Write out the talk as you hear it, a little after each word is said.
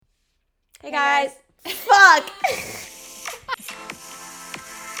Hey guys. Fuck.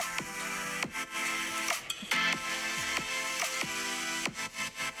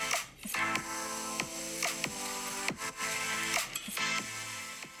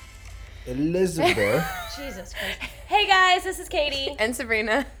 Elizabeth. Jesus Christ. Hey guys, this is Katie. And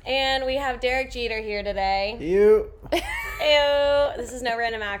Sabrina. And we have Derek Jeter here today. You. Ew. This is no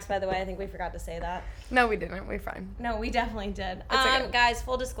random acts, by the way. I think we forgot to say that. No, we didn't. We're fine. No, we definitely did. Okay. Guys,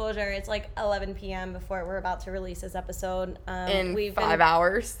 full disclosure, it's like 11 p.m. before we're about to release this episode. We've 5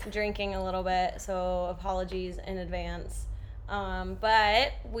 hours. Drinking a little bit, so apologies in advance.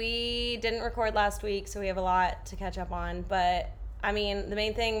 But we didn't record last week, so we have a lot to catch up on. But, I mean, the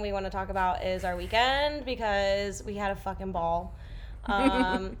main thing we want to talk about is our weekend because we had a fucking ball.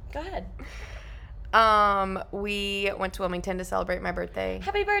 Go ahead. We went to Wilmington to celebrate my birthday.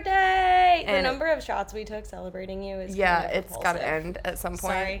 Happy birthday! And the number of shots we took celebrating you is it's got to end at some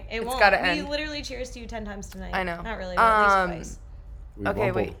point. Sorry, it won't. Gotta end. We literally cheers to you 10 times tonight. I know. Not really, but at least twice.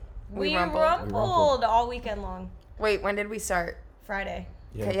 Okay, wait. We rumpled all weekend long. Wait, when did we start? Friday.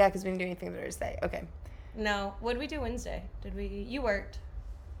 Yeah. Okay, yeah, because we didn't do anything Thursday. Okay. No. What did we do Wednesday? You worked.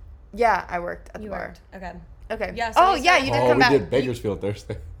 Yeah, I worked at the bar. Worked. Okay. Okay. Yeah, so you did come back. We did Bakersfield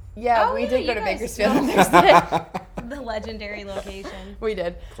Thursday. Yeah, we did you go to guys Bakersfield on know. Thursday. The legendary location. We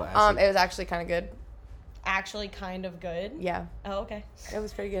did. Classic. It was actually kind of good. Actually kind of good. Yeah. Oh, okay. It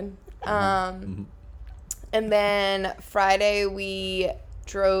was pretty good. And then Friday we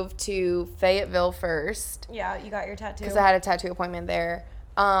drove to Fayetteville first Yeah, you got your tattoo. because I had a tattoo appointment there.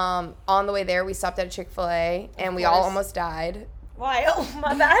 On the way there, we stopped at a Chick-fil-A, and we all course. almost died. Why? Oh,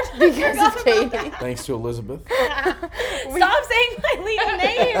 my bad. Because of Katie. Thanks to Elizabeth. Stop saying my legal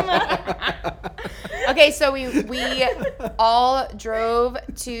name. Okay, so we all drove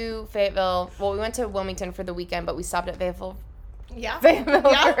to Fayetteville. Well, we went to Wilmington for the weekend, but we stopped at Fayetteville Yeah. Fayetteville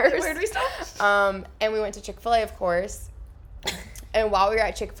first. Where did we stop? And we went to Chick-fil-A, of course. And while we were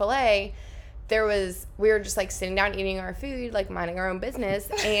at Chick-fil-A, we were just like sitting down eating our food, like minding our own business,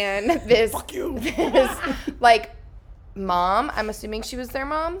 and this Fuck you. this like mom, I'm assuming she was their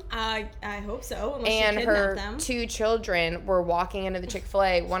mom, I hope so. Unless and you her kidnapped them. 2 children were walking into the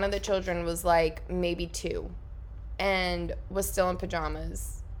Chick-fil-A. One of the children was like maybe 2 and was still in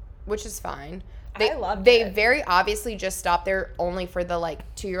pajamas, which is fine. I loved They it. very obviously just stopped there only for the like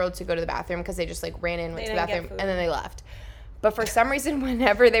 2-year-old to go to the bathroom because they just like ran in, went to the didn't get bathroom, food. and then they left. But for some reason,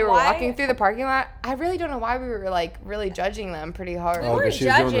 whenever they were Why? walking through the parking lot, I really don't know why we were like really judging them pretty hard. Oh, weren't because she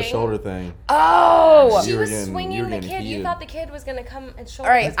was doing the judging. shoulder thing. Oh! She You were was getting- you swinging were the getting kid. You heated. thought the kid was going to come and shoulder.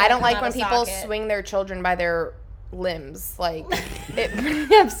 All right, was gonna I don't come like out when of people socket. swing their children by their limbs. Like, it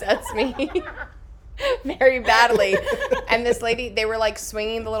really upsets me very badly. And this lady, they were like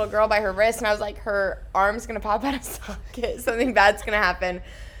swinging the little girl by her wrist, and I was like, her arm's gonna pop out of socket. Something bad's gonna happen.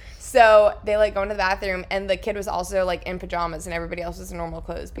 So they like go into the bathroom, and the kid was also like in pajamas, and everybody else was in normal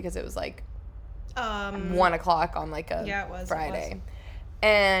clothes because it was like 1 o'clock on like a Yeah, it was, it Friday. was.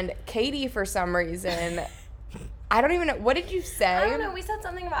 And Katie, for some reason, I don't even know. What did you say? I don't know. We said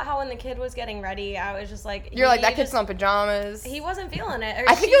something about how when the kid was getting ready, I was just like, You're like, that you kid's just- not in pajamas. He wasn't feeling it. Or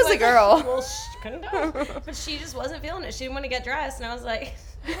I think she it was a wasn't- girl. Well, couldn't know. But she just wasn't feeling it. She didn't want to get dressed, and I was like,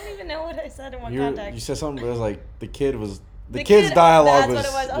 I don't even know what I said in what You context. said something, but it was like the kid's kid- dialogue That's what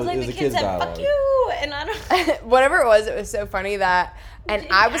it was. I was like, was the a kid kid's said, dialogue. "Fuck you," and I don't. Whatever it was so funny that, and You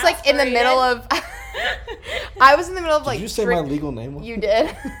I was like in the middle of, I was in the middle of like. Did you say my legal name? You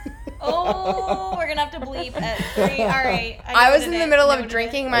did. Oh, we're gonna have to bleep at 3. All right. I was in the noted it, middle of noted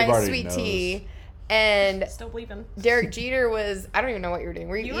drinking it. my Everybody sweet knows. tea, and Still bleeping. Derek Jeter was. I don't even know what you were doing.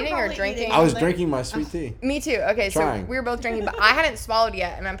 Were you You were eating or probably drinking? eating. I was drinking my sweet tea. Me too. Okay, Trying. so we were both drinking, but I hadn't swallowed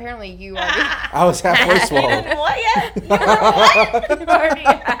yet, and apparently you already. I was halfway You swallowed. didn't what yet? You were what? you already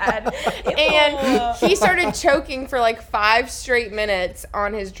had. And Ew. he started choking for like 5 straight minutes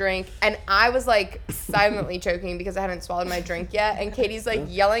on his drink, and I was like silently choking because I hadn't swallowed my drink yet, and Katie's like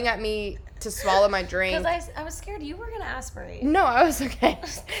yelling at me to swallow my drink. Because I was scared you were gonna aspirate. No, I was okay.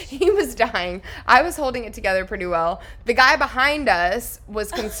 He was dying. I was holding it together pretty well. The guy behind us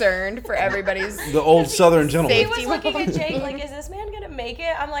was concerned for everybody's. The old Southern He gentleman. was looking at Jake like, is this man gonna make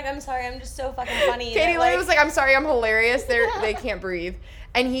it? I'm like, I'm sorry, I'm just so fucking funny. Katie that, literally was like, "I'm sorry, I'm hilarious. They can't breathe."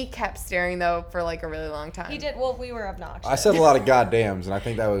 And he kept staring though for like a really long time. he did. Well, we were obnoxious. I said a lot of goddams, and I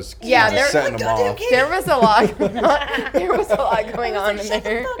think that was Yeah, kinda there- setting them off. There was a lot. There was a lot going on in Shut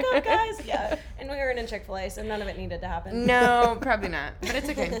there. the fuck up, guys. Yeah, and we were in a Chick-fil-A, so none of it needed to happen. No, probably not. But it's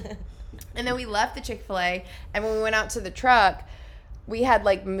okay. And then we left the Chick-fil-A, and when we went out to the truck, we had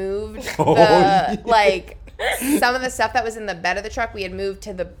like moved Oh, the yeah. like some of the stuff that was in the bed of the truck. We had moved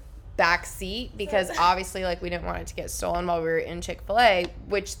to the back seat because obviously like we didn't want it to get stolen while we were in Chick-fil-A,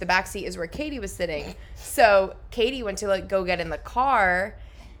 which the back seat is where Katie was sitting. So Katie went to like go get in the car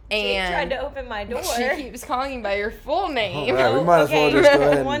and She tried to open my door. she keeps calling you by your full name. All right, we might as well Okay, just go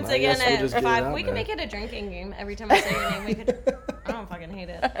ahead. once I again guess we'll at just get it 5, out we can there. make it a drinking game. Every time I say your name, we could. I don't fucking hate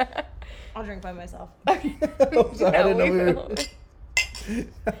it. I'll drink by myself. I'm sorry, I didn't know we were. won't.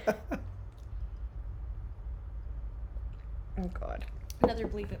 Oh God. Another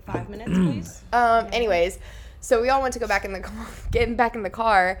bleep at 5 minutes, please. Anyways, so we all went to go back in the car, get back in the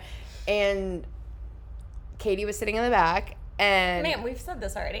car, and Katie was sitting in the back, and Man, we've said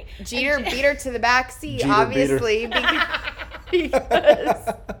this already. Jeter beat her to the back seat, Jeter obviously, because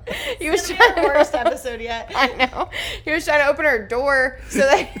he was This is trying our worst episode yet. I know. He was trying to open her door so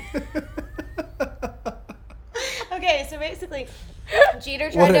that. Okay, so basically, Jeter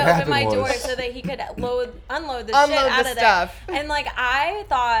What tried had to open happened my door was- so that he could unload the shit Unload out the of stuff. there. And like I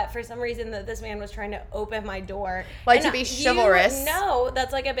thought for some reason that this man was trying to open my door, Like, and to be chivalrous. No,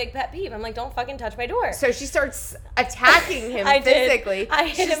 that's like a big pet peeve. I'm like, don't fucking touch my door. So she starts attacking him I did. physically. I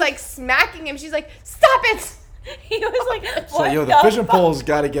hit She's him. like smacking him. She's like, "Stop it!" He was like, So, what yo, the the fishing fuck? pole's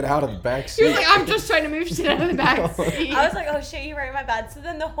got to get out of the back She was seat. like, "I'm just trying to move shit out of the back seat." I was like, oh shit, you're right in my bad. So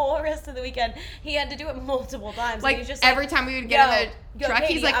then the whole rest of the weekend, he had to do it multiple times. Like, and he's just every time we would get in the yo, truck,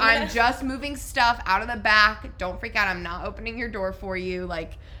 Katie, he's like, I'm I'm gonna- just moving stuff out of the back. Don't freak out. I'm not opening your door for you.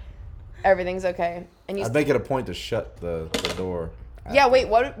 Like, everything's okay. And you I'd make it a point to shut the door. yeah, after. wait,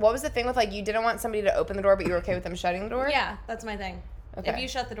 what was the thing with, like, you didn't want somebody to open the door, but you were okay with them shutting the door? Yeah, that's my thing. Okay. If you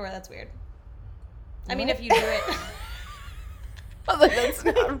shut the door, that's weird. I mean, What? if you do it. I was like, that's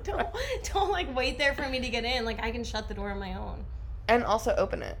not right. don't like wait there for me to get in. Like I can shut the door on my own. And also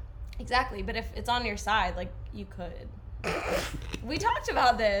open it. Exactly, but if it's on your side, like you could. We talked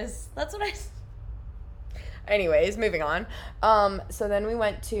about this. That's what I. Anyways, moving on. So then we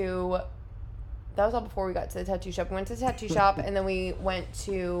went to, that was all before we got to the tattoo shop. We went to the tattoo shop, and then we went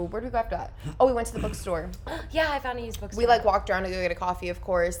to, where did we go after that? Oh, we went to the bookstore. Yeah, I found a used bookstore. We like walked around to go get a coffee, of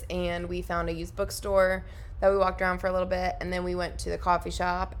course, and we found a used bookstore that we walked around for a little bit, and then we went to the coffee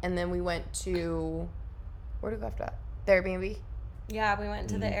shop, and then we went to, where did we go after that? The Airbnb. Yeah, we went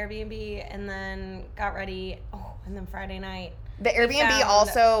to the Airbnb and then got ready. Oh, and then Friday night. The Airbnb found-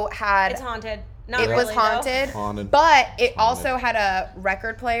 also had, It's haunted. Not it really, was haunted, Haunted. but it Haunted. also had a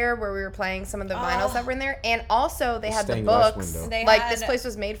record player where we were playing some of the vinyls that were in there, and also they had the Stained glass books. window. They Like, had- this place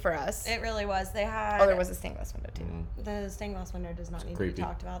was made for us. It really was. They had. Oh, there was a stained glass window too. The stained glass window does not need to creepy. be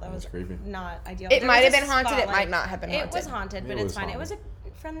talked about. That That's was creepy. not ideal. It There might was have a been haunted. It spotlight. might not have been haunted. It was haunted, but It it's was fine. It haunted. was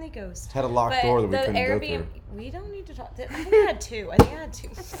a friendly ghost. Had a locked But door that we the couldn't go Airbnb, through. we don't need to talk. I think I had two. I think I had two.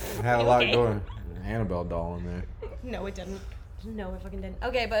 It had a locked Okay. door. Annabelle doll in there. No, it didn't. No, it fucking didn't.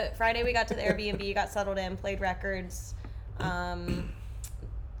 Okay, but Friday we got to the Airbnb, got settled in, played records.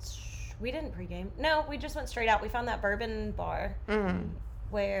 We didn't pregame. No, we just went straight out. We found that bourbon bar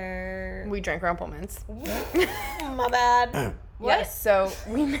where. We drank Rumplemans. My bad. What? Yes, so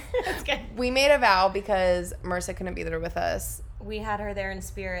That's good. we made a vow because Marissa couldn't be there with us. We had her there in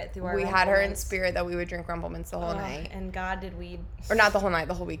spirit through our. We had her in Rumplemans. spirit that we would drink Rumplemans the whole Oh, night. and God, did we? Or not the whole night,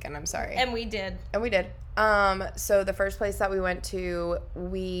 the whole weekend, I'm sorry. And we did. And we did. So the first place that we went to,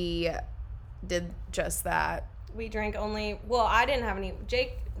 we did just that. We drank only. Well, I didn't have any.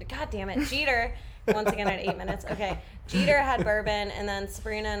 Jake, God damn it, Jeter. Once again at 8 minutes. Okay, Jeter had bourbon, and then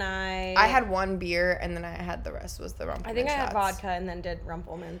Sabrina and I had one beer, and then I had the rest was the Rumpleman I think I had shots. vodka, and then did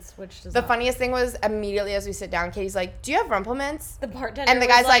Rumplemans, which does The not- funniest thing was immediately as we sit down, Katie's like, "Do you have Rumplemans?" The bartender And the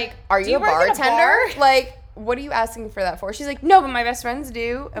was guy's like, "Are "Do you a work at bartender?" bar?" Like, what are you asking for that for? She's like, "No, but my best friends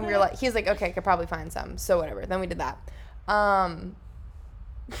do." And we were like, he's like, "Okay, I could probably find some." So whatever. Then we did that.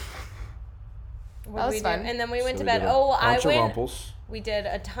 What That did was we do? fun. And then we went So to we bed. did a Oh, I bunch of went. rumples. We did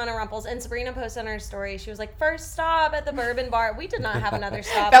a ton of rumples, and Sabrina posted on her story. She was like, "First stop at the bourbon bar." We did not have another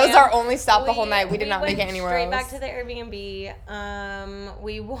stop. That was man. our only stop the whole night. We did not make went it anywhere straight else. back to the Airbnb.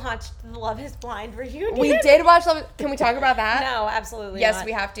 We watched the Love Is Blind reunion. We did watch Love. Can we talk about that? No, absolutely Yes, not.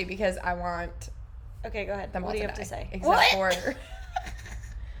 we have to because I want Okay, go ahead. them What all do you to have to die. say? Except What? for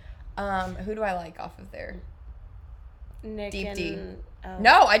who do I like off of there? Nick Deep and D. oh.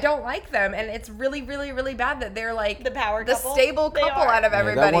 No, I don't like them, and it's really, really, really bad that they're like The power the couple? stable They couple are. out of Yeah,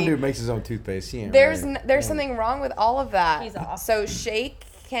 everybody. that one dude makes his own toothpaste. He ain't there's right. there's something wrong with all of that. He's off. So Shake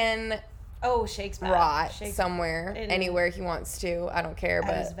can Oh, Shake's bad. rot Shake somewhere, in- anywhere he wants to. I don't care,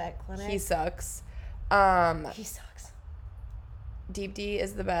 at his but vet clinic. he sucks. He sucks. Deep D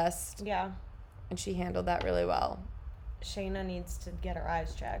is the best, Yeah. and she handled that really well. Shayna needs to get her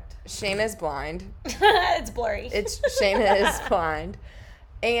eyes checked. Shayna's blind. It's blurry. Shayna is blind,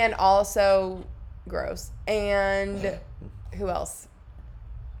 and also gross. And who else?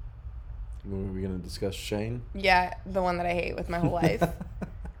 Were we gonna discuss Shane? Yeah, the one that I hate with my whole life.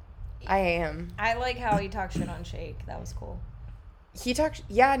 I hate him. I like how he talked shit on Shake. That was cool. He talked.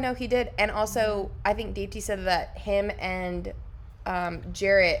 Yeah, no, he did. And also, I think Deepti said that him and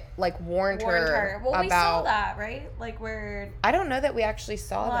Jarrett like warned her Well, about. we saw that, right? Like where. I don't know that we actually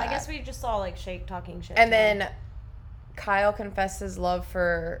saw Well, that. I guess we just saw like Shake talking shit. And to him. then Kyle confessed his love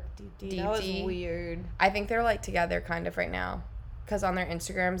for Deepti. That was weird. I think they're like together kind of right now, because on their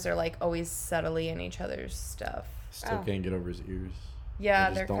Instagrams they're like always subtly in each other's stuff. Still can't get over his ears. Yeah,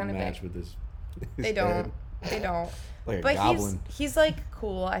 They they're just kind don't of match with his They don't. They don't. Like a But goblin. he's like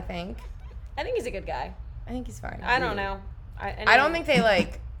cool. I think. I think he's a good guy. I think he's fine. I don't know. I don't think they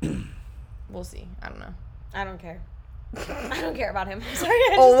like. We'll see. I don't know. I don't care. I don't care about him. I'm sorry.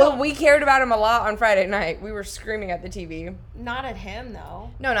 Well, we cared about him a lot on Friday night. We were screaming at the TV. Not at him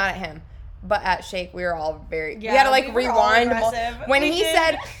though. No, not at him. But at Shake, we were all very. Yeah, we had to like we were all rewind. aggressive. When We he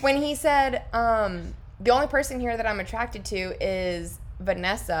did. said, the only person here that I'm attracted to is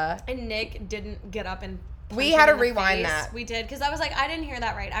Vanessa. And Nick didn't get up and. We punch had him to in the rewind face. that. We did, because I was like, I didn't hear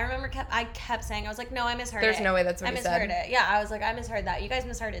that right. I remember I kept saying, I was like, no, I misheard it. There's no way that's what I he misheard said. it. Yeah, I was like, I misheard that. You guys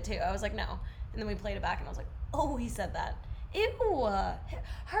misheard it too. I was like, no. And then we played it back, and I was like, oh, he said that. Ew.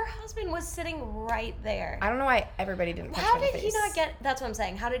 Her husband was sitting right there. I don't know why everybody didn't punch How him in did the he face. not get? That's what I'm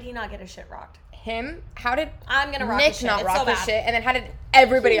saying. How did he not get his shit rocked? Him? How did I'm gonna rock Nick his shit. not It's rock so his bad. shit? And then how did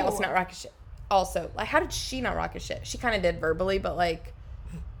everybody Ew. else not rock his shit? Also, like, how did she not rock his shit? She kind of did verbally, but like,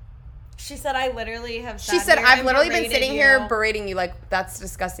 She said, I literally have. she sat said, here I've and literally been berated sitting you." here berating you. Like, that's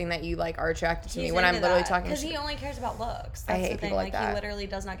disgusting that you like are attracted to me when I'm literally talking because shit. he only cares about looks. That's I hate the thing. people like that. He literally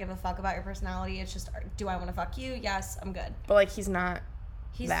does not give a fuck about your personality. It's just, do I want to fuck you? Yes, I'm good. But like, he's not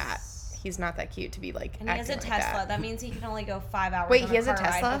He's that. He's not that cute to be like. And he has a acting like Tesla. that. That means he can only go 5 hours. Wait, on he has a car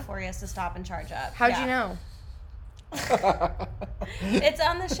ride Tesla? before he has to stop and charge up. How'd Yeah. you know? It's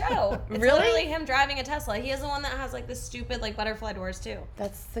on the show. It's Really? literally him driving a Tesla. He is the one that has like the stupid like butterfly doors too.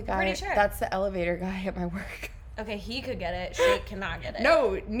 That's the guy. Pretty sure. That's the elevator guy at my work. Okay, he could get it. Shake cannot get it.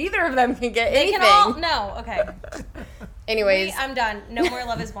 No, neither of them can get They anything. can all. No. Okay. Anyways, I'm done. No more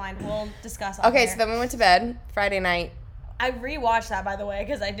Love Is Blind. We'll discuss. On okay, here. so then we went to bed Friday night. I rewatched that, by the way,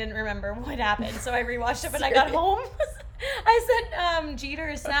 because I didn't remember what happened. So I rewatched it when I got home. I sent Jeter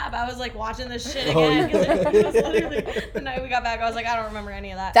a snap. I was like watching this shit Oh, again. 'cause yeah. it was literally the night we got back. I was like, I don't remember any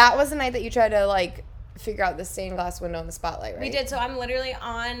of that. That was the night that you tried to like figure out the stained glass window in the spotlight, right? We did. So I'm literally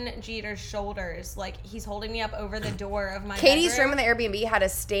on Jeter's shoulders. Like he's holding me up over the door of my Katie's bedroom. room in the Airbnb had a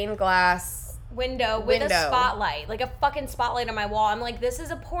stained glass. Window with a Window. spotlight, like a fucking spotlight on my wall. I'm like, this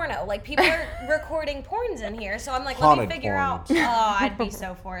is a porno. Like people are recording porns in here, so I'm like, let Haunted me figure porns. out. Oh, I'd be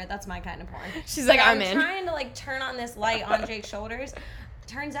so for it. That's my kind of porn. She's So like, I'm in. trying to like turn on this light on Jake's shoulders.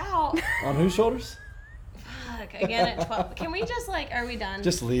 Turns out, On whose shoulders? fuck, again at 12. Can we just like, are we done?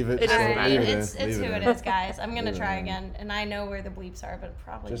 Just leave it. It doesn't All matter. right, Leave it's in. who Leave it in. is, guys. I'm gonna Leave it try in. again, and I know where the bleeps are, but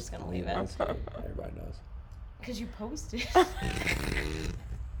probably just gonna leave it That's good. Everybody knows. because you posted.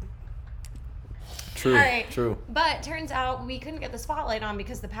 True. All right. True. But turns out we couldn't get the spotlight on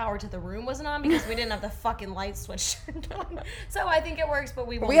because the power to the room wasn't on because we didn't have the fucking light switch turned on. So I think it works, but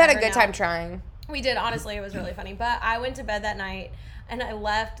we will We had a never good know. time trying. We did. Honestly, it was really funny. But I went to bed that night and I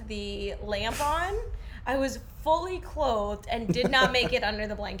left the lamp on. I was fully clothed and did not make it under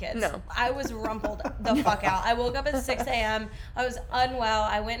the blankets. No. I was rumpled the fuck out. I woke up at 6 a.m. I was unwell.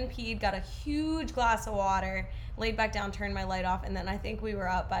 I went and peed, got a huge glass of water, laid back down, turned my light off, and then I think we were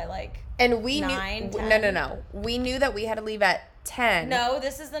up by like And we 9, knew 10. no. We knew that we had to leave at 10. No,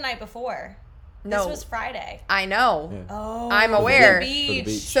 this is the night before. No. This was Friday. I know. Yeah. Oh, I'm aware. The For the beach.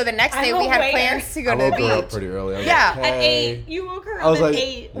 beach. So the next day I'm we had aware. plans to go I to the woke her up beach. pretty early. I was Yeah. like, At hey. 8. You woke her I up was at like,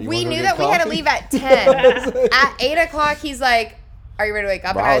 8. You We wanna knew go that get we had to coffee? leave at 10. At 8 o'clock, he's like, are you ready to wake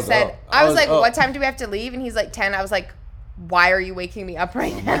up? Bro, And I I was said, up. I was like, up. what time do we have to leave? And he's like, 10. I was like, why are you waking me up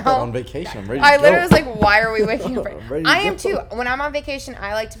right I'm like that on now? vacation. I'm ready to I go. literally was like, why are we waking up? I'm ready to I am go. too. When I'm on vacation,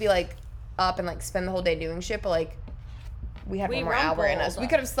 I like to be like up and like spend the whole day doing shit, but like we had We one more hour in us. rumpled. We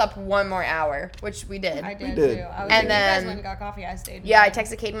could have slept one more hour, which we did. I did, did. too. I was And you guys then- went and got coffee. I stayed. Yeah, I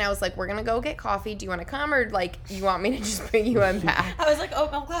texted Kate and I was like, we're gonna go get coffee. Do you want to come or like you want me to just bring you in back? I was like,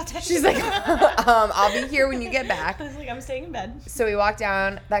 oat milk latte. She's like, I'll be here when you get back. I was like, I'm staying in bed. So we walked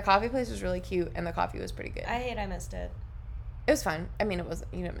down. That coffee place was really cute, and the coffee was pretty good. I missed it. It was fun. I mean, it was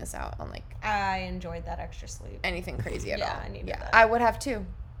you didn't miss out on like I enjoyed that extra sleep. anything crazy at Yeah, all. I needed yeah, that. I would have too,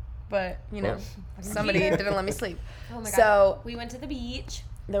 but you know, Well, somebody Peter. didn't let me sleep. Oh my god. So we went to the beach.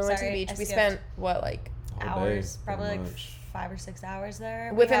 then we went to the Sorry, beach. I We skipped spent what like All day, hours, probably pretty like much. 5 or 6 hours there.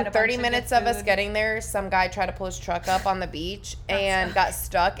 We within had a 30 bunch minutes good of us food. getting there. Some guy tried to pull his truck up on the beach and got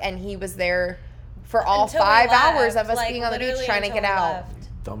stuck, and he was there for all Until we 5 left, hours of us like, being on the beach literally trying to until get we out. left.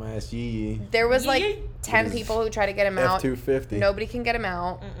 Dumbass Yee. There was like Yee. 10 His people who tried to get him out. F-250. Nobody can get him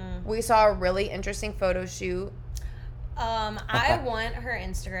out. We saw a really interesting photo shoot. I want her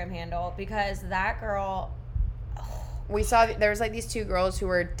Instagram handle because that girl. We saw there was like these two girls who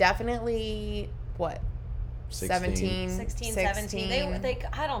were definitely what 16. 16, 17. They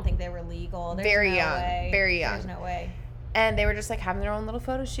I don't think they were legal. There's Very no young, way. very young. There's no way. And they were just like having their own little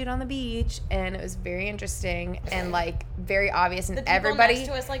photo shoot on the beach, and it was very interesting and like very obvious. And The people everybody next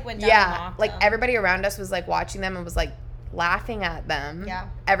to us like went down and mocked like them. everybody around us was like watching them and was like laughing at them. Yeah.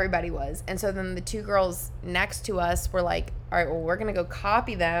 Everybody was. And so then the two girls next to us were like, all right, well, we're going to go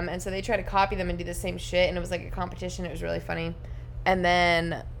copy them. And so they tried to copy them and do the same shit. And it was like a competition. It was really funny. And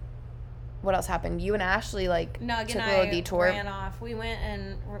then what else happened? You and Ashley like Nug took and a little I detour. ran off. We went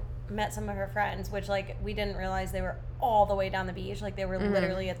and met some of her friends, which like we didn't realize they were all the way down the beach. Like they were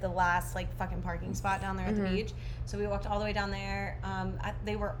literally at the last like fucking parking spot down there at the beach. So we walked all the way down there.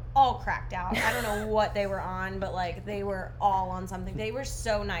 They were all cracked out. I don't know what they were on, but like they were all on something. They were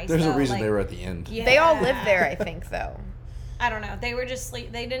so nice. There's though. a reason like, they were at the end. Yeah. They all lived there, I think, though. I don't know. They were just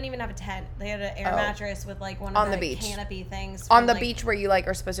sleep. They didn't even have a tent. They had an air Oh. mattress with like one On of the the beach. canopy things. On from, the like, beach where you like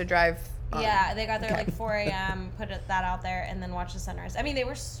are supposed to drive. Yeah, they got there Okay. like 4 a.m., that out there, and then watched the sunrise. I mean, they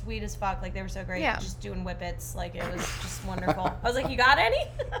were sweet as fuck. Like, they were so great. Yeah. Just doing whippets. Like, it was just wonderful. I was like, you got any?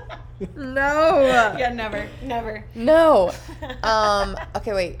 No. Yeah, never. No.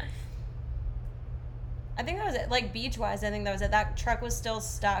 Okay, wait. I think that was it. Like, beach-wise, I think that was it. That truck was still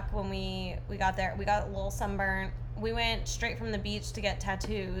stuck when we got there. We got a little sunburnt. We went straight from the beach to get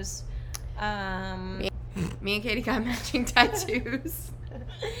tattoos. Me and Katie got matching tattoos.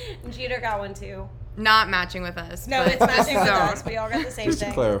 And Jeter got one, too. Not matching with us. No, but it's matching with his own. us. We all got the same Just to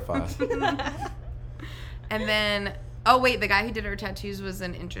thing. clarify. And then, oh wait, the guy who did our tattoos was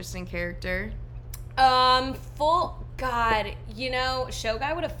an interesting character. God, you know, Show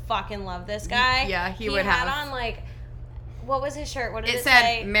Guy would have fucking loved this guy. Yeah, he would had have. on, like, what was his shirt? What did It it said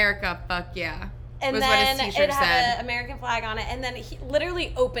say? America, fuck yeah. And was then what his t-shirt it had said. an American flag on it, and then he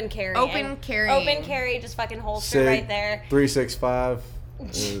literally open carry. Open carry. Just fucking holster right there. 365. We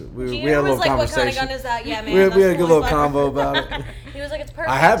Jeter had a was little like, "What kind of conversation. gun is that?" Yeah, man. We had that's a good cool little as fuck. combo about it. He was like, "It's perfect."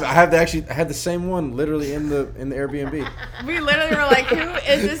 I had the same one literally in the Airbnb. We literally were like, who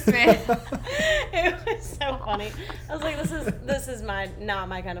is this man? It was so funny. I was like, "This is not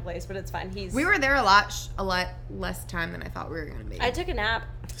my kind of place, but it's fine." We were there a lot less time than I thought we were gonna be. I took a nap.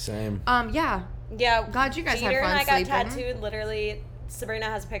 Same. Yeah. Yeah. God, you guys had Jeter fun and I got sleeping. tattooed. Literally, Sabrina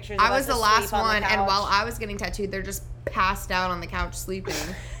has pictures. Of I was us the last asleep on one, the and couch. while I was getting tattooed, they're just passed out on the couch sleeping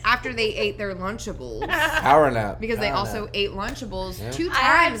after they ate their Lunchables. Power nap. Because they Power also nap. ate Lunchables Yeah. 2 I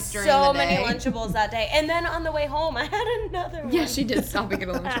had times during so the day. many Lunchables that day, and then on the way home, I had another one. Yeah, she did stop and get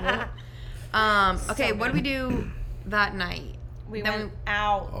a Lunchable. Okay, So what did we do that night? We Then went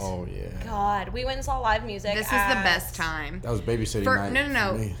out. Oh yeah. God, we went and saw live music. This is the best time. That was babysitting For, night.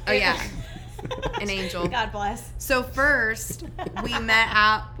 no. for me. Oh yeah, an angel. God bless. So first, we met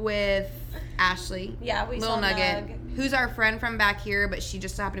out with Ashley. Yeah, we Little saw Nugget, Nug. who's our friend from back here, but she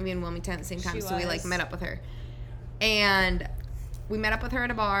just happened to be in Wilmington at the same time, She so we like was. met up with her. And we met up with her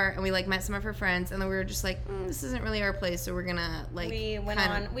at a bar, and we like met some of her friends, and then we were just like, this isn't really our place, so we're gonna like. We went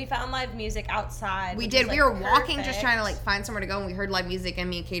kinda- on. We found live music outside. We which did. was, We like, were walking, just perfect. trying to like find somewhere to go, and we heard live music, and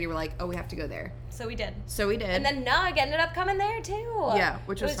me and Katie were like, "Oh, we have to go there." So we did. So we did. And then Nug ended up coming there too. Yeah,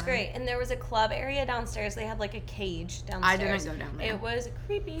 which was it was fun. great. And there was a club area downstairs. They had like a cage downstairs. didn't go down there. It was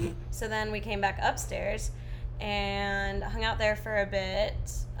creepy. So then we came back upstairs and hung out there for a bit.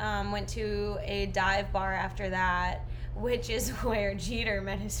 Went to a dive bar after that, which is where Jeter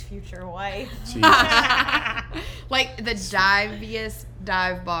met his future wife. Jeez. like the diviest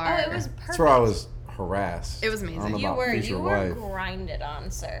dive bar. Oh, it was perfect. That's where I was harassed. It was amazing. I don't know You about were future wife. grinded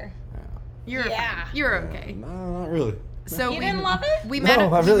on, sir. You're Yeah. fine. You're okay. No, not really. So You we didn't love it? We No, met.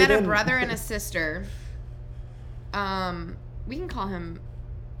 I We really met a didn't. brother and a sister. We can call him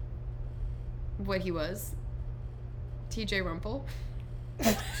what he was. TJ Rumple.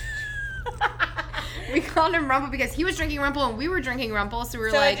 We called him Rumple because he was drinking Rumple and we were drinking Rumple, so we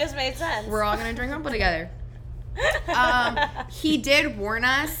were So like, it just made sense. we're all gonna drink Rumple together. He did warn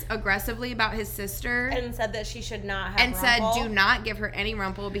us aggressively about his sister and said that she should not have and said, Rumple. "Do not give her any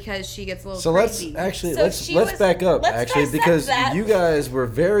Rumple because she gets a little So crazy." So she let's was- back up let's actually dissect because that. you guys were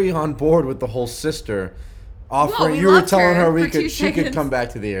very on board with the whole sister offering. we You were loved telling her her we for 2 could she could seconds. come back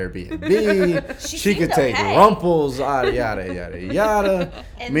to the Airbnb. She she could seemed take okay. rumples, yada yada yada yada.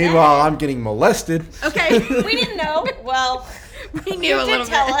 And Meanwhile, then- I'm getting molested. Okay. We didn't know. Well, We knew you a did little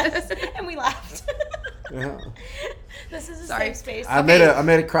tell bit. us, and we laughed. Yeah. This is a Sorry. safe space. I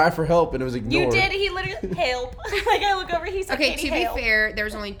made a cry for help and it was ignored. You did. He literally help. Like I look over. He said, Okay, Katie, to be help. fair, there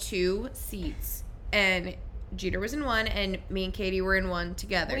was only 2 seats, and Jeter was in one, and me and Katie were in one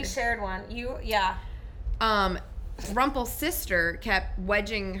together. We shared one. Yeah. Rumple's sister kept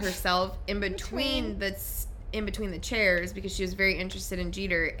wedging herself in between the chairs because she was very interested in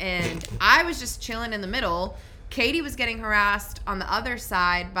Jeter, and I was just chilling in the middle. Katie was getting harassed on the other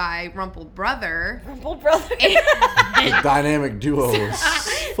side by Rumple brother. Rumple brother. The dynamic duo.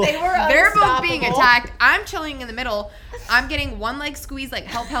 They're both being attacked. I'm chilling in the middle. I'm getting one leg squeeze, like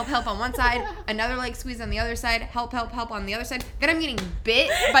help, help, help on one side. Another leg squeeze on the other side. Help, help, help on the other side. Then I'm getting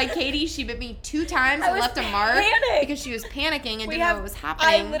bit by Katie. She bit me 2 times and left a mark because she was panicking and didn't know what was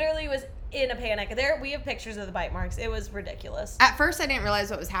happening. I literally was in a panic. We have pictures of the bite marks. It was ridiculous. At first, I didn't realize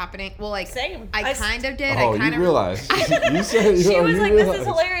what was happening. Well, like, Same. I kind of did. Oh, I kind you realized. You said She was like, "This is realized.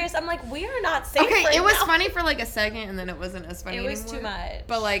 hilarious." I'm like, "We are not safe." Okay, right it was now. funny for like a second, and then it wasn't as funny anymore. It was too much.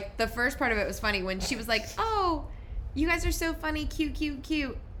 But like the first part of it was funny when she was like, "Oh, you guys are so funny, cute, cute,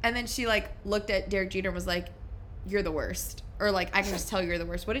 cute," and then she like looked at Derek Jeter and was like, "You're the worst," or like, "I can just tell you're the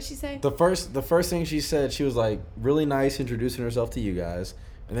worst." What did she say? The first thing she said, she was like really nice introducing herself to you guys.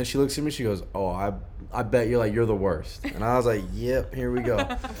 And then she looks at me, she goes, "Oh, I bet you're the worst." And I was like, "Yep, here we go."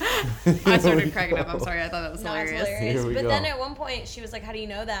 I started cracking up. I'm sorry. I thought that was hilarious. Here we But go. then at one point she was like, "How do you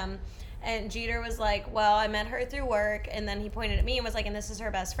know them?" And Jeter was like, "Well, I met her through work." And then he pointed at me and was like, "And this is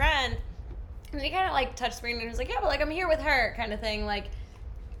her best friend." And he kind of like touched Sabrina and was like, "Yeah, but like I'm here with her," kind of thing. Like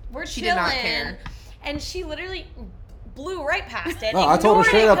we're She chilling. did not care. And she literally blew right past it. No, I told her ignored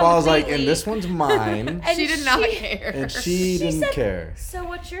straight it up, I was like, completely. "And this one's mine." And She did not care. And she didn't said, care. "So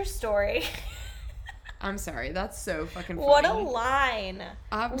what's your story?" I'm sorry. That's so fucking funny. What a line.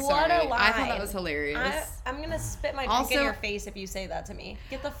 I'm What sorry. a line. I thought that was hilarious. I'm going to spit my drink Also- in your face if you say that to me.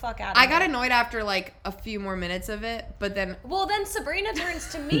 Get the fuck out of I here. got annoyed after like a few more minutes of it, but then Well, then Sabrina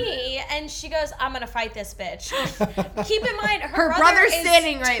turns to me and she goes, "I'm going to fight this bitch." Keep in mind, her Her brother brother's is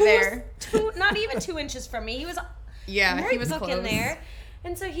standing right there. Not even 2 inches from me. He was yeah, right he was fucking close. there.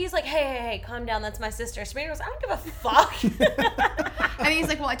 And so he's like, hey, calm down. That's my sister. Sabrina goes, "I don't give a fuck." And he's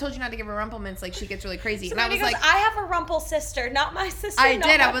like, "Well, I told you not to give her rumplements. Like she gets really crazy." Sabrina and I was goes, like, "I have a rumple sister, not my sister." I not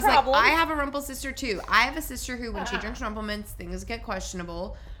did. my I was problem. like, I have a rumple sister too. I have a sister who, when she drinks rumplements, things get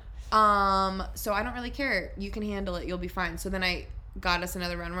questionable. So I don't really care. You can handle it. You'll be fine. So then I got us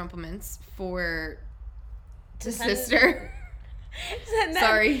another round of rumplements for the send- sister. And then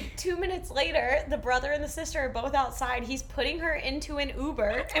Sorry. 2 minutes later, the brother and the sister are both outside. He's putting her into an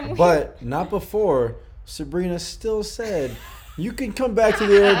Uber, and But not before Sabrina still said, "You can come back to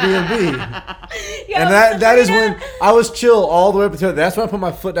the Airbnb." Yo, And that is Sabrina- when I was chill all the way up until that's when I put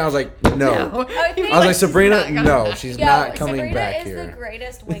my foot down. I was like, no. I think- I was like, Sabrina, not gonna- no, she's Yo, not coming Sabrina back is here. the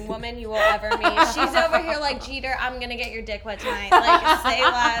greatest wing woman you will ever meet. She's over here like, "Jeter, I'm gonna get your dick wet tonight. Like, say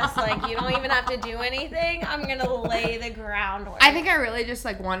less. Like, you don't even have to do anything. I'm gonna lay the groundwork." I think I really just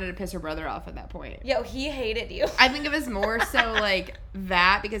like wanted to piss her brother off at that point. Yo, he hated you. I think it was more so like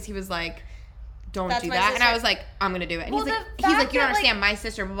that because he was like, "Don't That's do my that," and sister. I was like, "I'm gonna do it." And Well, he's the like, fact "You don't that, like- understand my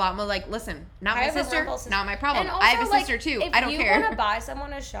sister." Blah blah. I'm like, "Listen, not I my have a sister, rumple sister. not my problem. And I have a also, like, sister too. if I don't you care." want to buy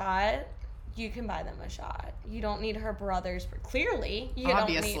someone a shot, you can buy them a shot. You don't need her brother's. Clearly, you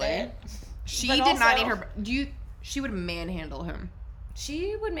Obviously. don't need it. She But did not also- need her. She would manhandle him.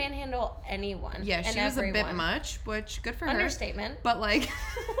 She would manhandle anyone. Yeah, and she was a bit everyone. much, which good for her. Understatement. But like,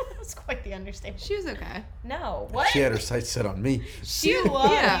 That's quite the understatement. she was okay. No, what? She had her sights set on me. She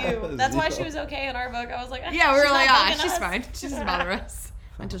loved Yeah. you. That's why she was okay in our book. I was like, Yeah, we were she's like, not bugging she's us." fine. She doesn't bother us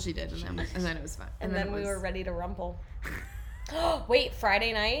until she did, and then it was fine. And then it we was- were ready to rumple. Wait,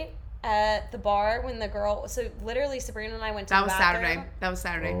 Friday night at the bar when the girl. So literally, Sabrina and I went to That the was bathroom. Saturday. That was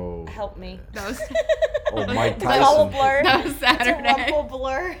Saturday. Oh, Help me. That was. oh Mike It's all a Tyson. blur. That was It's a Saturday. rumple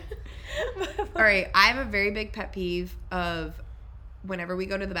blur. All right, I have a very big pet peeve of whenever we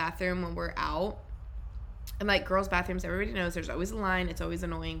go to the bathroom when we're out. And like girls' bathrooms, everybody knows there's always a line. It's always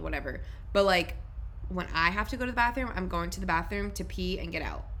annoying, whatever. But like when I have to go to the bathroom, I'm going to the bathroom to pee and get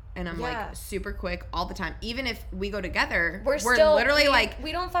out. And I'm Yeah. like super quick all the time. Even if we go together, We're still literally like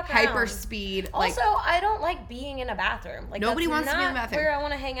we don't fuck hyper around. speed. Like Also, I don't like being in a bathroom. Like Nobody that's wants to be in the not bathroom. Where I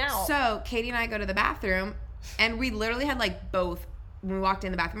want to hang out. So Katie and I go to the bathroom, and we literally had like both. When we walked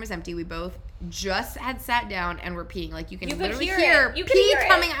in, the bathroom was empty. We both just had sat down and were peeing. Like you can You could literally hear hear it. You could pee hear it.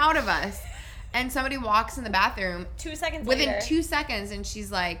 coming out of us. And somebody walks in the bathroom 2 seconds within later. 2 seconds, and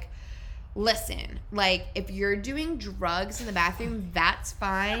she's like, "Listen, like if you're doing drugs in the bathroom, that's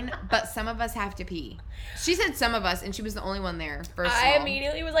fine, but some of us have to pee." She said some of us, and she was the only one there. First I of all.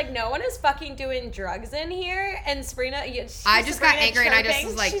 immediately was like, "No one is fucking doing drugs in here." And Sabrina, I just got angry and I just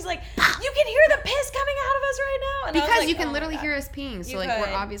was like, "She's like, you can hear the piss coming out of us right now." And I was Because like, you can oh my literally God. hear us peeing, so You like could.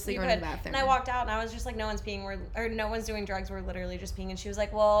 we're obviously You going to could. the bathroom. And I walked out and I was just like, no one's peeing, or no one's doing drugs, we're literally just peeing. And she was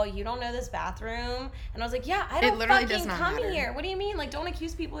like, well, you don't know this bathroom. And I was like, yeah, I don't literally fucking does not come matter. here. What do you mean? Like, don't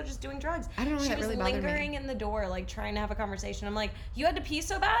accuse people of just doing drugs. I don't know why She that was really bothered me. lingering in the door, like trying to have a conversation. I'm like, you had to pee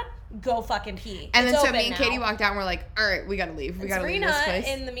so bad? Go fucking pee. And It's then so open me and now. Katie walked out and we're like, all right, we gotta leave. We gotta leave this Sabrina, place.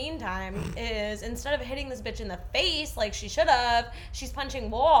 in the meantime, is instead of hitting this bitch in the face like she should have, she's punching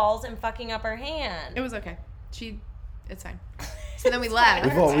walls and fucking up her hand. It was okay. It's fine. So then we left.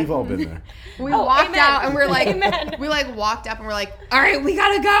 We've all been there. We Oh, walked amen. out and we're like, Amen. we like walked up and we're like, all right, we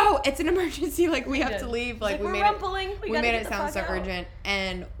gotta go. It's an emergency. Like we have to leave. Like we we're made rumpling. we gotta made get it the sound fuck so out. urgent,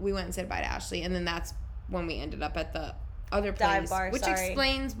 and we went and said bye to Ashley, and then that's when we ended up at the other Dive place, bar, which sorry.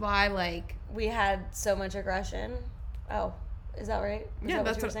 explains why like We had so much aggression. Oh, is that right? Is that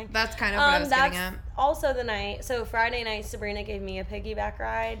what you were saying? That's kind of what I was that's getting at. also the night. So Friday night, Sabrina gave me a piggyback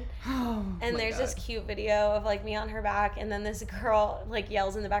ride, Oh, and my there's God. this cute video of like me on her back, and then this girl like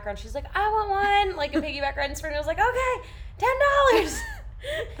yells in the background. She's like, "I want one!" Like a piggyback ride, and Sabrina was like, "Okay, $10."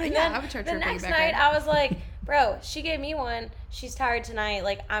 And Yeah, then I would charge the her a next piggyback night, ride. I was like, "Bro, she gave me one. She's tired tonight.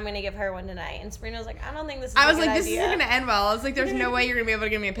 Like I'm gonna give her one tonight." And Sabrina was like, "I don't think this is." I was a good like, this idea. isn't gonna end well. I was like, there's no way you're gonna be able to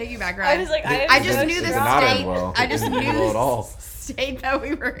give me a piggyback ride. I was like, It I just so knew did the not end state. well. I just It knew didn't go at all. the state that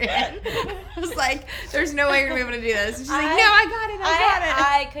we were in. I was like, "There's no way you're gonna be able to do this." And she's like, I- "No, I got it. I got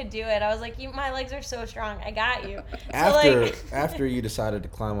it." I could do it. I was like, my legs are so strong. I got you. So, After you decided to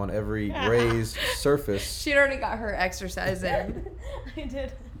climb on every raised surface. She'd already got her exercise in.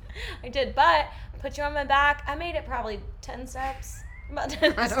 I did. But put you on my back. I made it probably 10 steps. About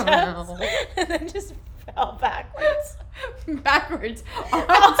 10 I steps. don't know. And then just fell backwards. Backwards on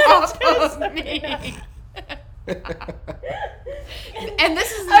top of me. And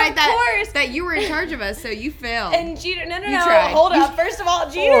this is the night that you were in charge of us, so you failed. And Jeter, no, You tried. hold up. First of all,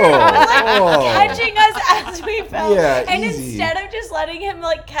 Jeter Whoa, was like whoa. catching us as we fell. Yeah, and easy. instead of just letting him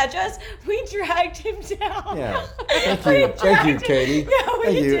like catch us, we dragged him down. Yeah. We Thank you, dragged Katie. him. Yeah, we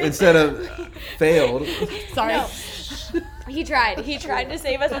Thank you. did. Instead of failed. Sorry. No. He tried to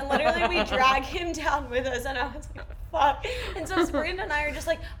save us, and literally we dragged him down with us, and I was like, fuck. And so Sabrina and I are just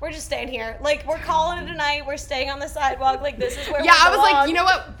like, we're just staying here. Like, we're calling it a night. We're staying on the sidewalk. Like, this is where Yeah, we I was like, belong. you know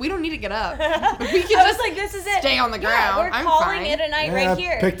what? We don't need to get up. We can I was just like, this is it. stay on the ground. Yeah, we're I'm calling fine. it a night And right I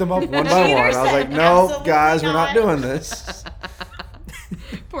here. picked them up one by Jeter one. I was said, like, no, "Absolutely guys, we're not not." doing this.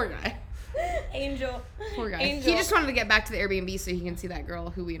 Poor guy. Angel. Poor guy. Angel. He just wanted to get back to the Airbnb so he can see that girl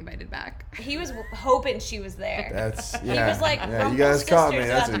who we invited back. He was hoping she was there. That's, yeah. was like, yeah, you Rumple's guys caught me. sister's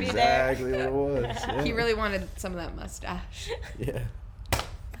That's about to be there. exactly what it was. Yeah. He really wanted some of that mustache. Yeah.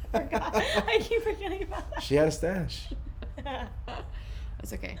 I keep forgetting about that. She had a stash.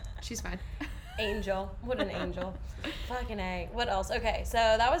 It's okay. She's fine. Angel. What an angel. Fucking A. What else? Okay, so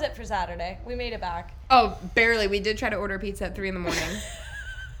that was it for Saturday. We made it back. Oh, barely. We did try to order pizza at 3 in the morning.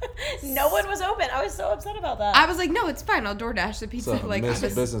 No one was open. I was so upset about that. I was like, no, it's fine. I'll DoorDash the pizza. It's a Like missed I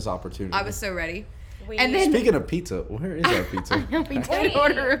was business opportunity. I was so ready. We- And then Speaking of pizza, where is our pizza? we did Wait.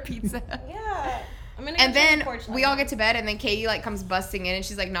 order a pizza. Yeah. I'm gonna And go to the then porch we now. all get to bed, and then Katie like comes busting in, and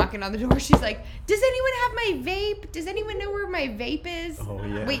she's like knocking on the door. She's like, "Does anyone have my vape? Does anyone know where my vape is?" Oh,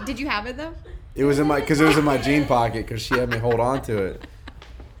 yeah. Wait, did you have it though? It was in my jean pocket because she had me hold on to it.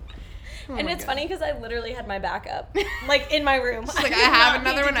 Oh And my it's God. funny because I literally had my backup, like in my room. She's like, I did have not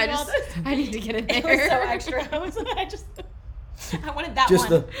need another to one. do all this. I need to get in there. It was so extra. I was like, I wanted that Just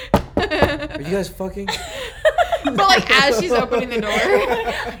one. Are you guys fucking? But like as she's opening the door.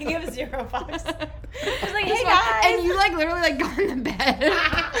 I give 0 fucks. I was like, hey guys. And you like literally like got in the bed.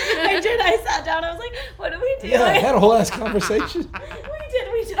 I did. I sat down. I was like, what do we do? Yeah, I had a whole ass conversation. We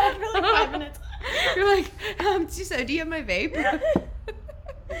did. We talked for like 5 minutes. You're like, so do you have my vape?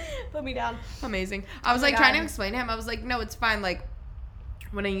 Put me down. Amazing. I was my like trying to God. explain to him. I was like, no, it's fine. Like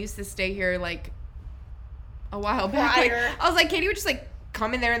when I used to stay here like a while back, like, Prior. I was like, Katie would just like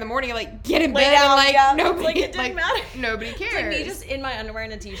come in there in the morning and like get in Lay bed down, and like yeah. nobody Like, it didn't like, matter. nobody cares. It's like me just in my underwear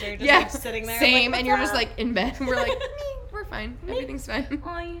and a t-shirt, just yeah, like sitting there. Same, like, and you're just "What's like in bed. And we're like, up?" we're fine. Everything's fine.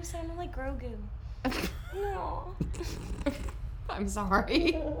 Oh, you sounded like Grogu. No. I'm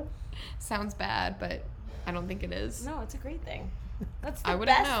sorry. Sounds bad, but I don't think it is. No, it's a great thing. That's I the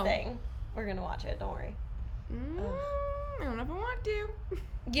wouldn't best know. thing. We're gonna watch it. Don't worry. I don't know if I want to.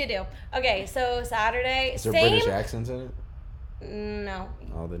 You do. Okay, so Saturday. Is there same. British accents in it? No.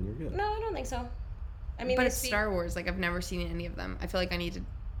 Oh, then you're good. No, I don't think so. I mean, But they it's speak- Star Wars. Like I've never seen any of them. I feel like I need to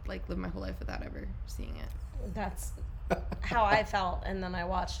like live my whole life without ever seeing it. That's how I felt, and then I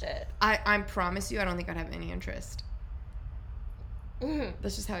watched it. I promise you, I don't think I'd have any interest. Mhm.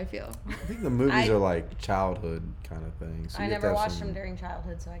 That's just how I feel. I think the movies I- are like childhood kind of things. So I you have to never have watched some- them during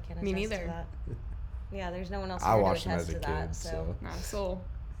childhood, so I can't Me attest neither. to that. Yeah, there's no one else I here to watched them attest as a to that. kid, so. Not a soul.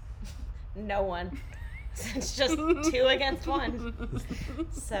 No one. It's just 2 against 1.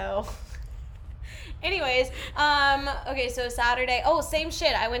 So, anyways, okay, so Saturday. Oh, same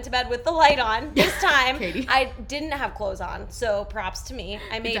shit. I went to bed with the light on this time. Katie. I didn't have clothes on, so props to me.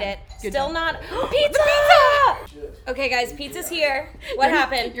 I made job. it. Good Still job. not pizza. Okay, guys, pizza's here. What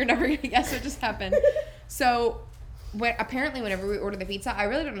happened? You're never gonna guess what just happened. So, apparently, whenever we order the pizza, I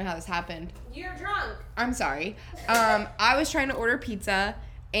really don't know how this happened. You're drunk. I'm sorry. I was trying to order pizza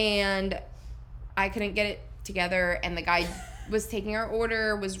and I couldn't get it together, and the guy was taking our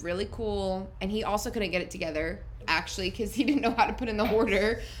order, was really cool, and he also couldn't get it together, actually, because he didn't know how to put in the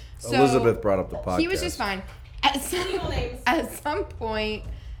order. So Elizabeth brought up the podcast. he was just fine. At some point,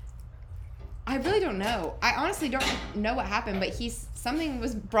 I really don't know. I honestly don't know what happened, but something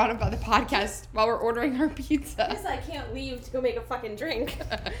was brought up by the podcast while we're ordering our pizza. I guess I can't leave to go make a fucking drink.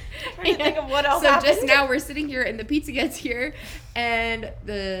 I'm trying to think of what else So happened. just now we're sitting here and the pizza gets here and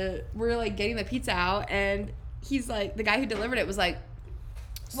we're like getting the pizza out, and he's like, the guy who delivered it was like,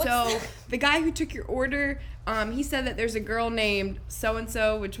 the guy who took your order, he said that there's a girl named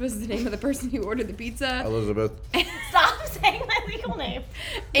so-and-so, which was the name of the person who ordered the pizza. Elizabeth. Stop saying my legal name.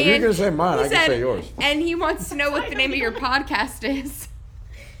 If you're going to say mine, he I can say yours. And he wants to know what the name of your podcast is.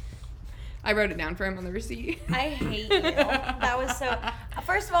 I wrote it down for him on the receipt. I hate you. That was so...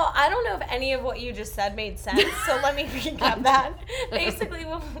 First of all, I don't know if any of what you just said made sense, so let me recap that. Basically,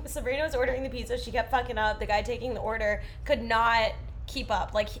 when Sabrina was ordering the pizza, she kept fucking up. The guy taking the order could not keep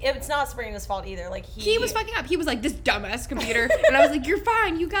up. Like, it's not Sabrina's fault either. Like, he was fucking up. He was like, this dumbass computer. And I was like, you're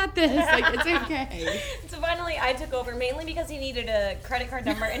fine. You got this. Like, it's okay. So finally, I took over, mainly because he needed a credit card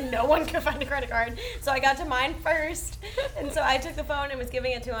number, and no one could find a credit card. So I got to mine first. And so I took the phone and was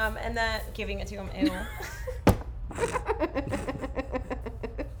giving it to him, and then... Giving it to him, ew.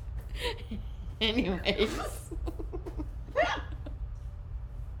 Anyways.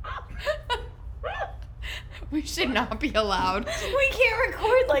 We should not be allowed We can't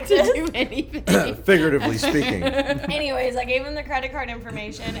record like to this. do anything. Figuratively speaking. Anyways, I gave him the credit card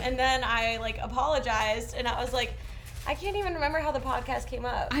information, and then I like apologized, and I was like, I can't even remember how the podcast came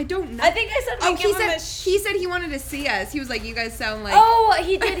up. I don't know. I think I said we give him a he said he wanted to see us. He was like, you guys sound like... Oh,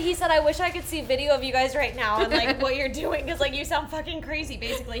 he did. He said, I wish I could see video of you guys right now and like what you're doing, because like you sound fucking crazy.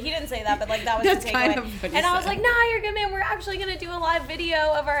 Basically, he didn't say that, but like that was That's the kind takeaway. of what he And I was said. like, nah, you're good, man. We're actually gonna do a live video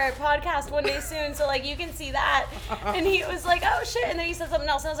of our podcast one day soon, so like you can see that. And he was like, oh shit. And then he said something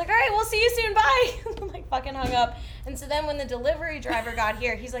else, and I was like, all right, we'll see you soon. Bye. Like fucking hung up. And so then when the delivery driver got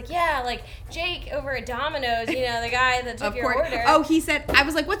here, he's like, yeah, like Jake over at Domino's, you know, the guy that took your order. Oh, he said, I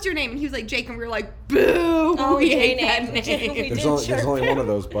was like, what's your name? And he was like, Jake. And we were like, boo. Oh, we J hate that name. name. We There's did only one of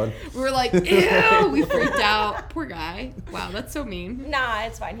those, bud. We were like, ew. We freaked out. Poor guy. Wow, that's so mean. Nah,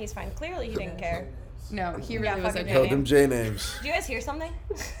 it's fine. He's fine. Clearly he didn't care. No, he Yeah, really was fucking okay. Yo, them J names. Did you guys hear something?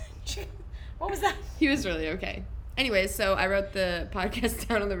 What was that? He was really okay. Anyways, so I wrote the podcast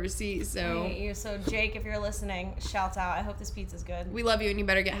down on the receipt, I so hate you. So Jake, if you're listening, shouts out. I hope this pizza's good. we love you and you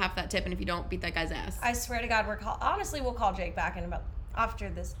better get half that tip, and if you don't, beat that guy's ass. I swear to God, honestly, we'll call Jake back in about after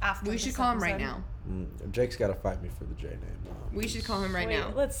We this should call him right episode. now. Jake's got to fight me for the J name. We should call him right Wait,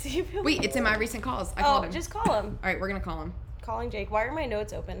 now. let's see if he'll... Wait, it's in my recent calls. I called him. just call him. All right, we're going to call him. Calling Jake. Why are my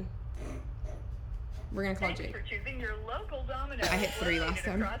notes open? We're going to call Thanks Jake. for choosing your local Domino's. I hit 3 last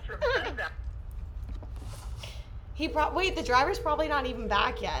time. Across from Sundown. Wait, the driver's probably not even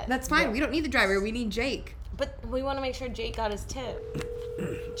back yet. That's fine. We don't need the driver. We need Jake. But we want to make sure Jake got his tip.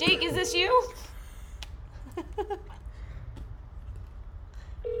 Jake, is this you?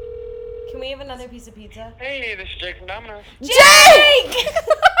 Can we have another piece of pizza? Hey, this is Jake from Domino's. Jake!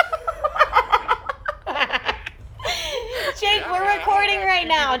 Jake, Yeah, we're man, recording I'm right happy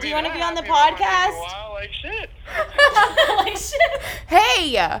now. to Do be you want to be back. on the I've been wanting to podcast? for a while, like shit. Like shit.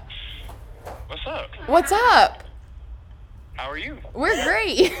 Hey! What's up? What's up? How are you? We're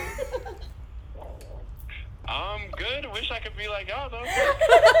great. I'm good. Wish I could be like y'all though.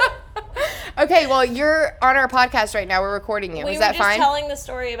 Okay, well, you're on our podcast right now. We're recording you. We Is were that just fine? telling the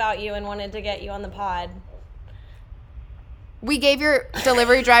story about you and wanted to get you on the pod. We gave your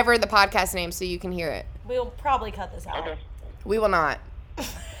delivery driver the podcast name so you can hear it. We'll probably cut this out. Okay. We will not.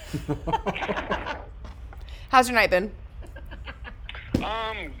 How's your night been?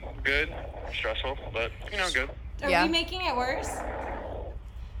 Good. Stressful, but good. Are Yeah. we making it worse?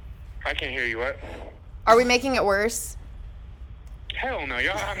 I can't hear you. What? Are we making it worse? Hell no,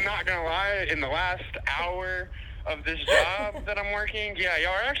 y'all. I'm not gonna lie. In the last hour of this job that I'm working, yeah,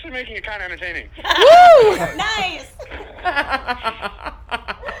 y'all are actually making it kind of entertaining. Woo! Nice.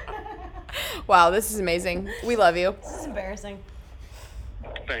 Wow, this is amazing. We love you. This is embarrassing.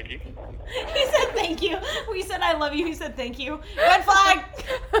 thank you. He said thank you. We said I love you. He said thank you. Red flag.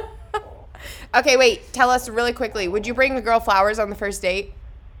 Okay, wait. Tell us really quickly. Would you bring a girl flowers on the first date?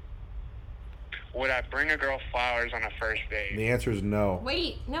 Would I bring a girl flowers on a first date? The answer is no.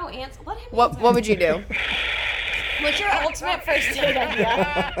 Wait, no, answer. Let him What answer. would you do? What's your ultimate first date idea?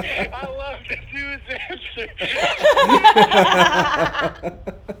 I love to do his answer.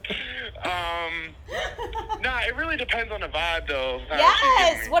 Nah, it really depends on the vibe, though.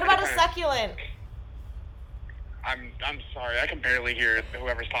 Yes. What about a It depends. succulent? I'm sorry, I can barely hear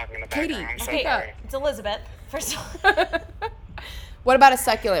whoever's talking in the Katie, background. I'm so Okay, sorry. it's Elizabeth. First of all. What about a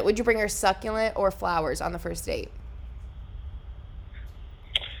succulent? Would you bring her succulent or flowers on the first date?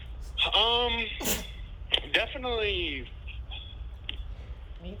 Definitely.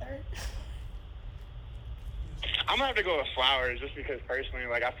 Neither. I'm gonna have to go with flowers just because personally,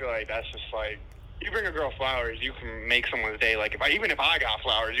 like, I feel like that's just like, you bring a girl flowers, you can make someone's day. Like, even if I got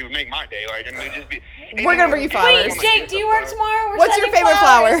flowers, you would make my day. Like, and it would just be. We're gonna bring you flowers. Wait, Jake, do you work tomorrow? We're What's your sending favorite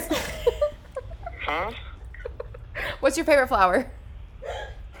flowers. flower? Huh? What's your favorite flower?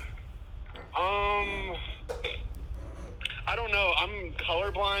 I don't know. I'm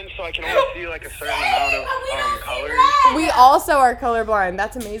colorblind, so I can only see like a certain amount of colors. We also are colorblind.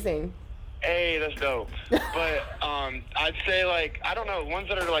 That's amazing. Hey, that's dope. But I'd say like, I don't know, ones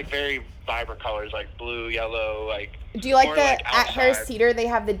that are like very vibrant colors, like blue, yellow, like. Do you like more, the like, at Harris outside. Teeter? They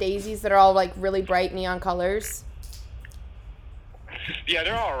have the daisies that are all like really bright neon colors. Yeah,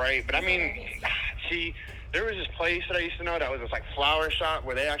 they're all right, but I mean, see, there was this place that I used to know that was this like flower shop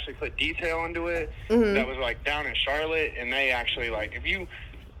where they actually put detail into it. Mm-hmm. That was like down in Charlotte, and they actually like, if you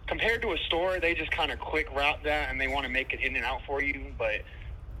compared to a store, they just kind of quick route that, and they want to make it in and out for you. But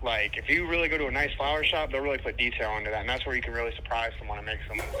like, if you really go to a nice flower shop, they'll really put detail into that, and that's where you can really surprise someone and make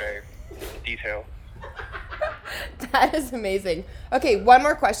someone say detail. That is amazing. Okay, one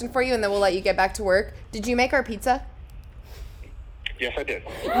more question for you, and then we'll let you get back to work. Did you make our pizza? Yes, I did.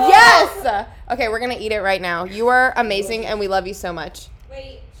 Yes! Okay, we're going to eat it right now. You are amazing, and we love you so much.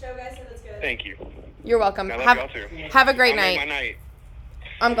 Wait, show guys that it's good. Too. you. You're welcome. I love Have, y'all too. have a great Y'all made night. my night.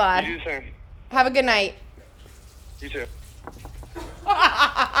 I'm You glad. do the same. Have a good night. You too.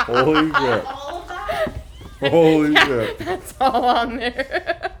 Holy shit. All of that? Holy shit. That's all on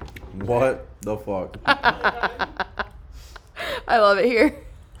there. What the fuck? I love it here.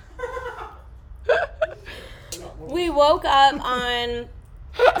 We woke up on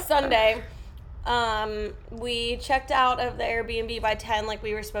Sunday. We checked out of the Airbnb by 10 like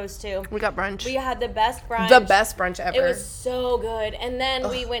we were supposed to. We got brunch. We had the best brunch. The best brunch ever. It was so good. And then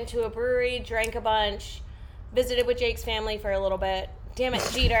we went to a brewery, drank a bunch, visited with Jake's family for a little bit. Damn it,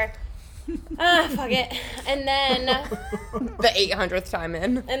 Jeter. Fuck it. And then the 800th time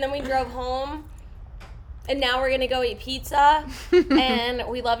in. we drove home. And now we're going to go eat pizza. And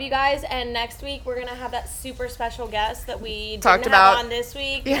we love you guys. And next week we're going to have that super special guest that we Talked didn't have about. on this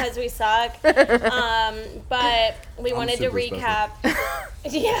week Yeah. because we suck. But we wanted to super recap.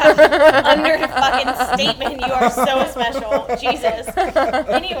 Yeah. Under the fucking statement, you are so special. Jesus.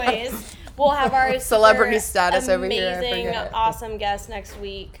 Anyways, we'll have our Celebrity super status over here, I amazing, forget. awesome guest next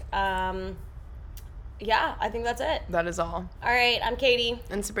week. Yeah, I think that's it. That is all. All right, I'm Katie.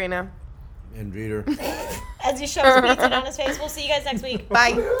 And Sabrina. And Jeter. As he shoves pizza down his face. We'll see you guys next week.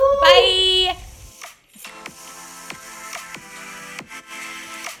 Bye. Bye.